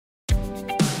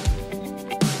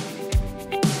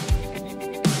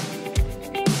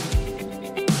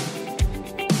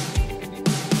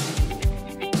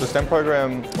STEM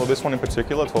program, well, this one in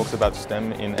particular talks about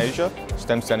STEM in Asia.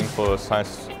 STEM standing for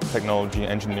science, technology,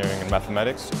 engineering and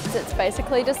mathematics. It's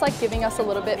basically just like giving us a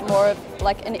little bit more of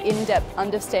like an in-depth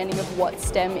understanding of what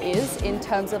STEM is in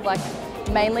terms of like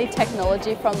mainly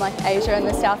technology from like Asia and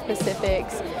the South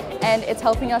Pacifics, and it's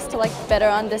helping us to like better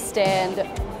understand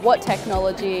what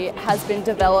technology has been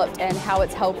developed and how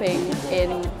it's helping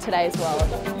in today's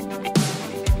world.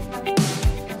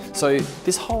 So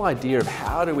this whole idea of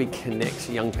how do we connect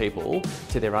young people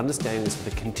to their understandings of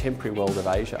the contemporary world of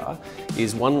Asia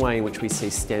is one way in which we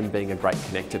see STEM being a great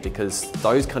connector, because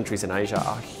those countries in Asia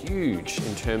are huge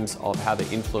in terms of how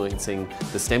they're influencing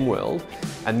the STEM world,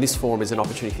 and this forum is an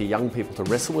opportunity for young people to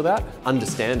wrestle with that,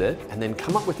 understand it, and then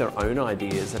come up with their own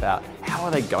ideas about how are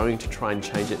they going to try and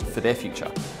change it for their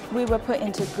future. We were put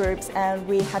into groups and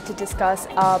we had to discuss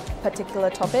a particular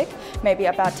topic, maybe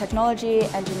about technology,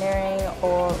 engineering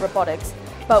or robotics.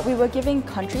 But we were given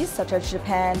countries such as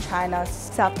Japan, China,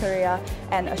 South Korea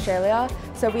and Australia.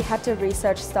 So we had to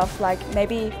research stuff like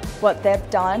maybe what they've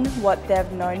done, what they're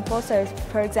known for. So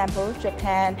for example,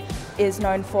 Japan is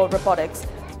known for robotics.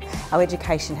 Our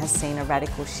education has seen a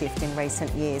radical shift in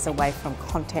recent years away from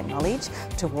content knowledge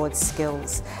towards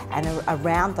skills, and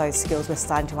around those skills we're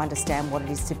starting to understand what it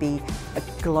is to be a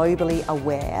globally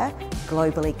aware,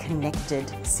 globally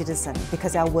connected citizen,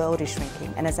 because our world is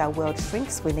shrinking, and as our world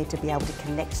shrinks we need to be able to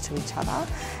connect to each other,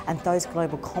 and those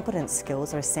global competence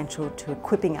skills are essential to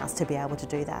equipping us to be able to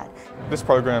do that. This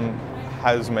program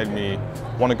has made me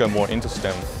want to go more into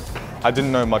STEM. I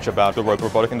didn't know much about the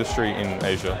robotic industry in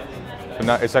Asia. But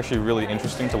now it's actually really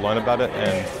interesting to learn about it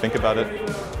and think about it,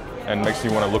 and makes me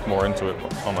want to look more into it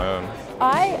on my own.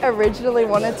 I originally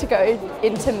wanted to go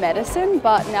into medicine,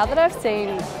 but now that I've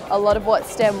seen a lot of what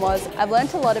STEM was, I've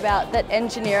learned a lot about that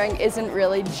engineering isn't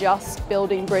really just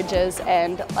building bridges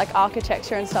and like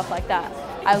architecture and stuff like that.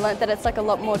 I learned that it's like a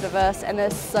lot more diverse and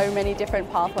there's so many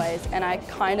different pathways, and I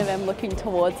kind of am looking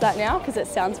towards that now because it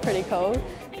sounds pretty cool.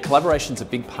 Collaboration's a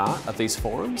big part of these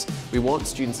forums. We want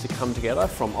students to come together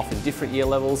from often different year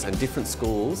levels and different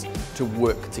schools to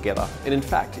work together. And in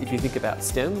fact, if you think about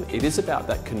STEM, it is about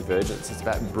that convergence. It's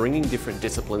about bringing different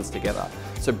disciplines together.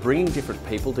 So bringing different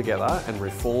people together and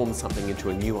reform something into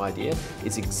a new idea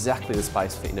is exactly the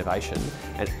space for innovation,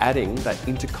 and adding that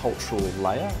intercultural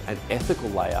layer and ethical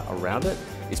layer around it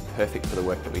is perfect for the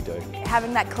work that we do.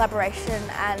 Having that collaboration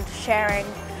and sharing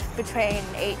between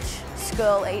each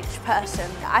school, each person.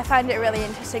 I find it really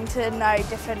interesting to know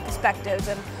different perspectives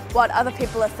and what other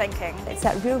people are thinking. It's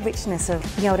that real richness of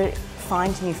being able to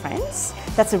find new friends.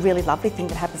 That's a really lovely thing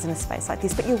that happens in a space like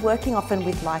this, but you're working often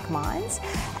with like minds,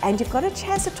 and you've got a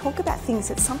chance to talk about things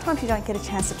that sometimes you don't get a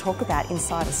chance to talk about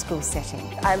inside a school setting.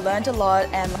 I learned a lot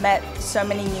and met so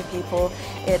many new people.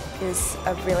 It is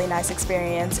a really nice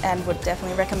experience, and would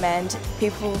definitely recommend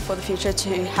people for the future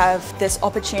to have this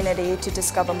opportunity to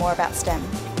discover more about STEM.